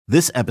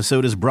This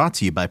episode is brought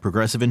to you by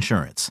Progressive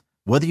Insurance.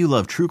 Whether you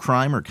love true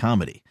crime or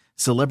comedy,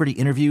 celebrity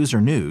interviews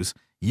or news,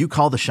 you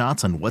call the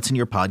shots on what's in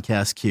your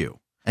podcast queue.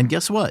 And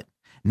guess what?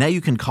 Now you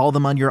can call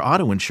them on your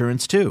auto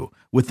insurance too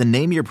with the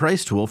Name Your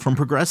Price tool from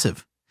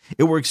Progressive.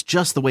 It works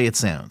just the way it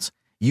sounds.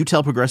 You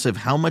tell Progressive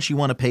how much you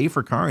want to pay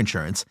for car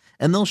insurance,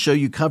 and they'll show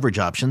you coverage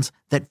options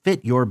that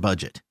fit your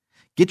budget.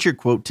 Get your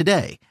quote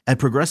today at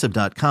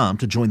Progressive.com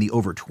to join the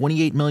over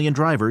 28 million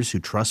drivers who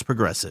trust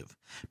Progressive.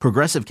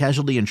 Progressive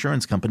Casualty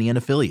Insurance Company and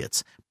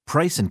Affiliates.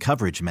 Price and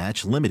coverage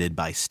match limited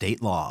by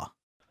state law.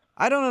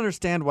 I don't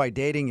understand why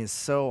dating is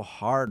so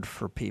hard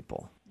for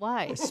people.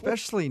 Why?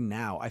 Especially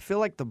now. I feel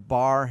like the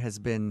bar has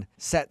been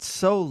set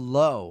so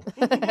low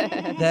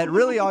that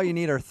really all you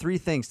need are three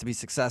things to be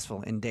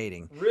successful in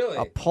dating. Really?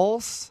 A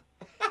pulse,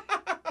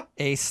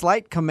 a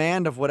slight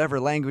command of whatever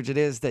language it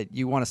is that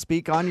you want to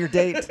speak on your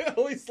date,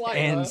 Only slight,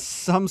 and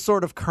some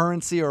sort of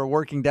currency or a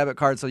working debit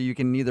card so you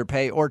can either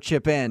pay or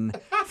chip in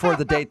for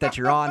the date that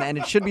you're on, and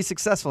it should be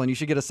successful, and you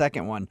should get a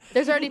second one.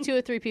 There's already 2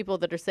 or 3 people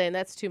that are saying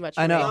that's too much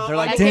for I know. me. They're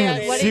like, I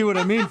damn, can't- see what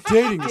I mean?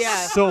 Dating is Yeah.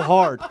 so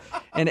hard.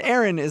 And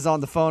Aaron is on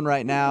the phone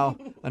right now.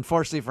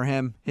 Unfortunately for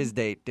him, his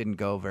date didn't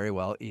go very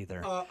well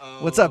either.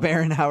 What's up,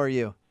 Aaron? How are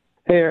you?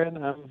 Hey, Aaron.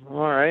 I'm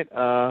all right.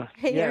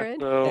 Hey, yeah, Aaron.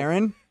 So,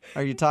 Aaron,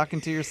 are you talking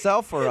to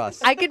yourself or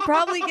us? I could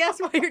probably guess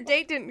why your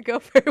date didn't go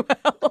very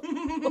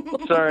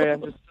well. sorry,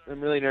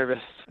 I'm really nervous.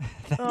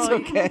 That's Oh,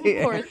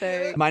 okay. Poor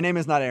thing. My name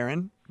is not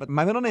Aaron, but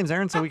my middle name's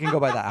Aaron, so we can go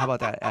by that. How about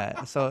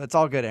that? So it's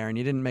all good, Aaron.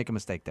 You didn't make a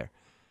mistake there.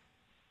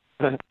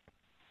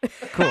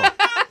 Cool.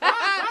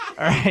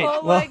 All right.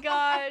 Oh well, my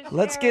gosh.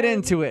 let's get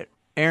into it.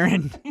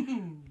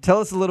 Aaron, tell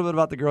us a little bit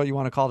about the girl you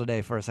want to call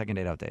today for a second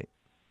date update.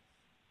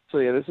 So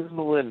yeah, this is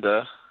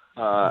Melinda.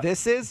 Are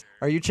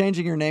you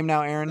changing your name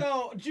now, Aaron,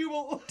 No,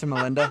 Jubal. to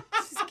Melinda?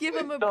 Just give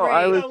him a No, break.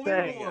 I was Leave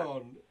saying, him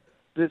alone.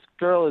 this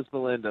girl is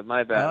Melinda.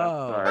 My bad.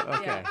 Oh, I'm sorry.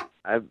 okay.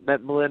 I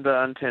met Melinda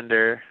on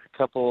Tinder a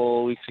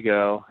couple weeks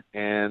ago,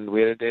 and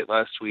we had a date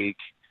last week,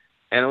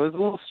 and it was a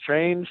little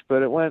strange,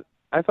 but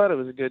I thought it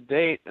was a good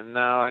date, and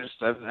now I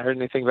haven't heard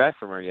anything back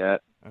from her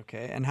yet.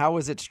 Okay. And how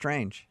was it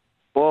strange?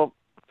 Well,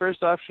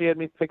 first off, she had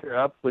me pick her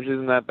up, which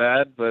isn't that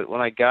bad, but when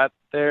I got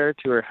there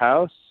to her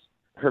house,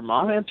 her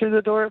mom answered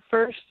the door at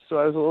first, so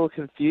I was a little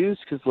confused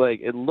because,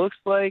 it looks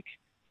like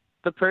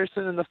the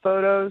person in the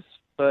photos,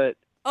 but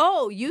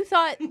Oh, you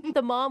thought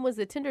the mom was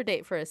the Tinder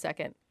date for a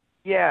second.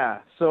 yeah,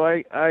 so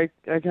I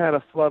kind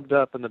of flubbed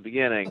up in the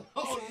beginning.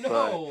 Oh,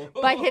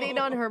 no. By hitting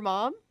on her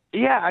mom?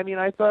 Yeah, I mean,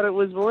 I thought it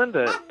was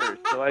Melinda at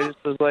first, so I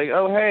just was like,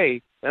 oh,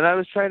 hey. And I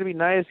was trying to be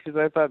nice because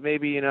I thought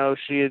maybe,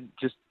 she had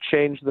just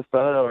changed the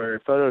photo or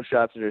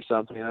photoshopped it or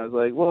something. And I was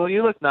like, well,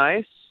 you look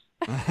nice.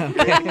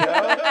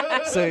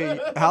 So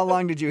how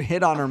long did you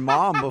hit on her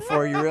mom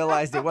before you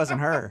realized it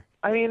wasn't her?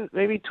 I mean,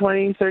 maybe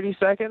 20, 30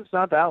 seconds,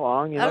 not that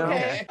long,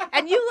 Okay.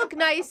 And you look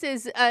nice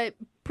is a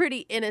pretty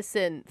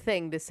innocent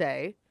thing to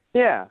say.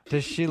 Yeah.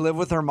 Does she live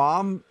with her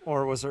mom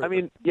or was her... I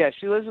mean, yeah,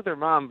 she lives with her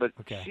mom, but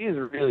Okay. she's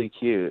really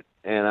cute.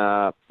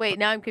 And, Wait,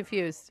 now I'm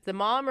confused. The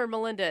mom or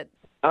Melinda?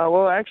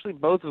 well, actually,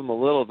 both of them a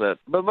little bit,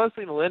 but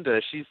mostly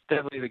Melinda. She's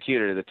definitely the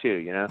cuter of the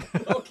two,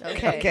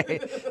 Okay. Okay.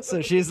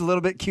 So she's a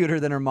little bit cuter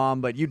than her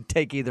mom, but you'd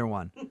take either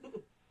one.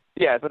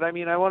 Yeah, but I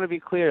mean, I want to be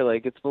clear.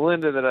 It's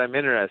Melinda that I'm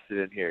interested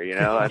in here,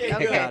 I mean,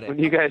 Okay. Got it. when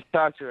you guys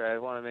talk to her, I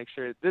want to make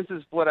sure this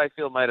is what I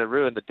feel might have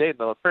ruined the date in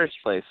the first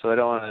place, so I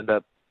don't want to end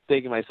up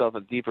digging myself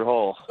a deeper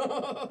hole.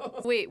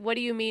 Wait, what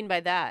do you mean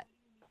by that?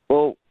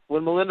 Well,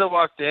 when Melinda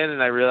walked in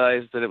and I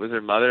realized that it was her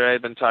mother I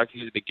had been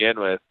talking to begin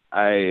with,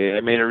 I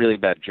made a really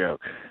bad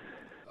joke.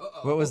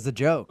 What was the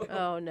joke?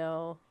 Oh,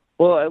 no.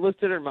 Well, I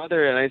looked at her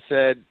mother and I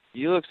said,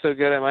 you look so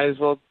good, I might as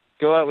well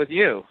go out with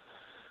you.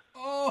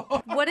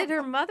 What did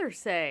her mother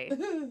say?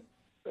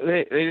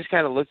 They just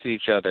kind of looked at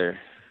each other.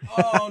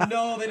 Oh,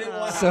 no, they didn't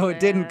laugh. So it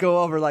didn't man.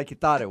 go over like you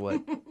thought it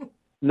would.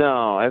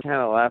 No, I kind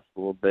of laughed a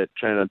little bit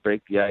trying to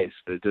break the ice,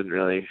 but it didn't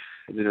really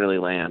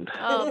land.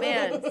 Oh,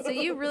 man. So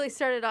you really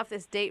started off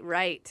this date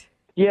right.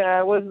 Yeah,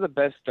 it wasn't the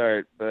best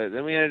start, but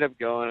then we ended up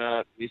going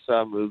out. We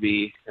saw a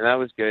movie, and that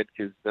was good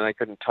because then I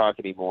couldn't talk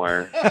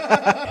anymore.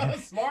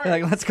 Smart.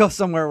 Like, let's go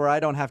somewhere where I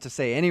don't have to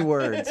say any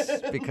words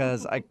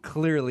because I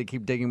clearly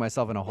keep digging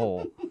myself in a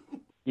hole.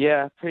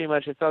 Yeah, pretty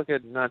much. It felt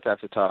good not to have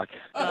to talk.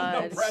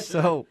 No pressure.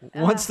 So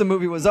once the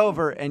movie was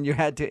over and you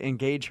had to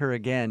engage her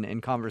again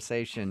in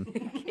conversation,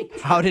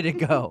 how did it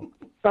go?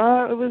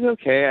 It was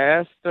okay. I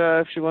asked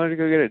if she wanted to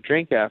go get a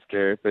drink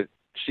after, but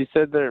she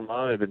said that her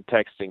mom had been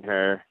texting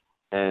her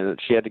and that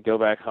she had to go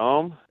back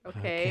home.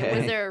 Okay. Okay.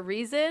 Was there a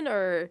reason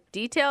or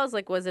details?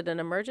 Like, was it an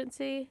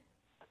emergency?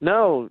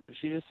 No,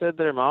 she just said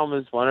that her mom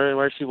was wondering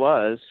where she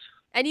was.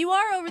 And you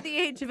are over the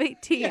age of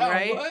 18, Yeah,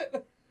 right?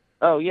 what?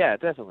 Oh, yeah,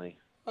 definitely.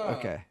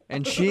 Okay.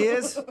 And she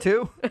is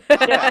too?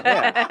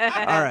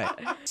 Yeah. All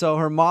right. So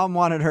her mom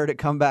wanted her to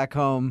come back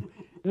home.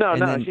 No, And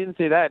no, then- she didn't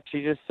say that.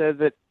 She just said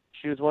that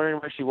she was wondering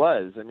where she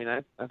was. I mean,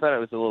 I thought it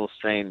was a little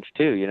strange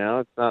too. You know,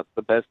 it's not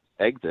the best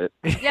exit.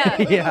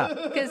 Yeah. Yeah.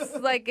 Because,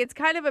 like, it's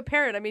kind of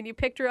apparent. I mean, you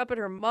picked her up at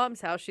her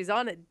mom's house. She's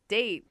on a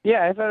date.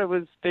 Yeah, I thought it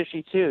was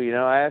fishy too. You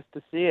know, I asked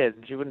to see it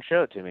and she wouldn't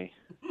show it to me.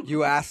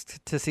 You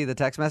asked to see the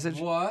text message?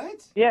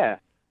 What? Yeah.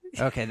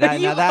 Okay, You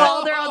now that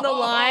called her on the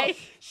line.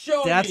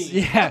 Show that's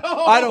me. yeah.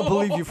 I don't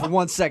believe you for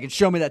 1 second.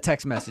 Show me that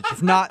text message.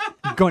 If not,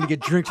 I'm going to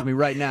get drinks with me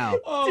right now.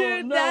 Oh,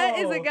 Dude, no. that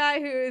is a guy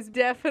who is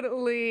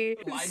definitely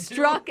Lied to?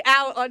 struck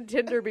out on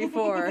Tinder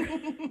before.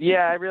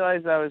 Yeah, I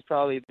realized that was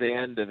probably the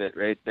end of it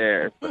right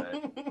there. But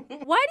Why do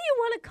you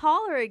want to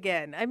call her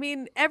again? I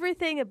mean,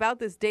 everything about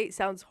this date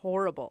sounds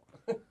horrible.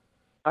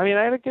 I mean,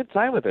 I had a good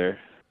time with her.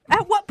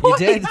 At what You point?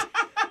 did?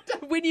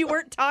 When you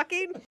weren't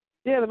talking?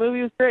 Yeah, the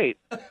movie was great.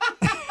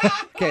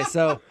 Okay,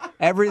 so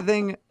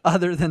everything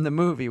other than the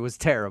movie was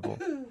terrible.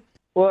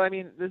 Well, I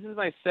mean, this is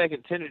my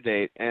second Tinder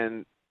date,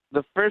 and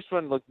the first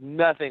one looked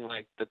nothing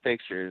like the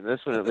picture. This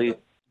one, at least,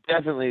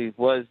 definitely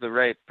was the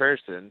right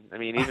person. I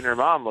mean, even her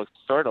mom looked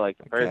sort of like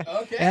the person.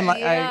 Okay. And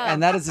Yeah.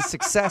 and that is a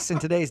success in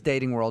today's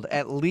dating world.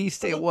 At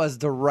least it was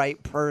the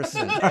right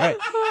person. All right.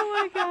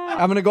 Oh, my God.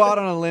 I'm going to go out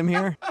on a limb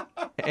here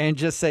and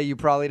just say you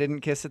probably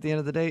didn't kiss at the end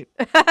of the date.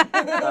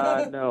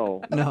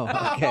 No. No.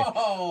 Okay.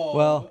 Oh.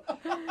 Well,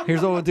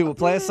 here's what we'll do. We'll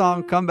play a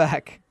song, come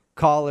back,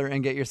 call her,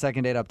 and get your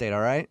second date update,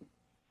 all right?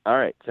 All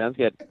right, sounds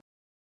good.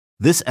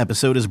 This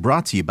episode is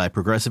brought to you by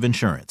Progressive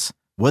Insurance.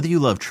 Whether you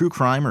love true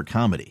crime or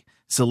comedy,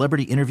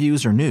 celebrity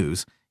interviews or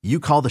news, you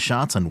call the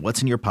shots on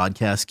what's in your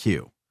podcast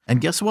queue.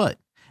 And guess what?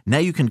 Now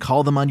you can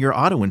call them on your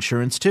auto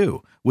insurance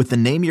too with the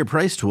Name Your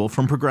Price tool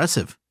from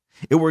Progressive.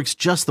 It works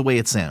just the way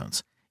it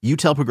sounds. You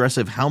tell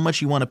Progressive how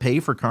much you want to pay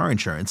for car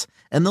insurance,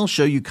 and they'll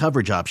show you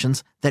coverage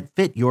options that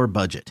fit your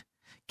budget.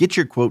 Get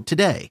your quote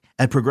today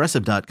at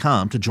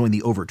Progressive.com to join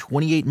the over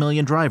 28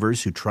 million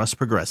drivers who trust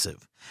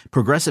Progressive.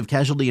 Progressive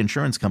Casualty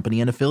Insurance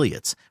Company and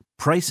Affiliates.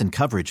 Price and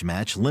coverage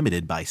match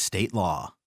limited by state law.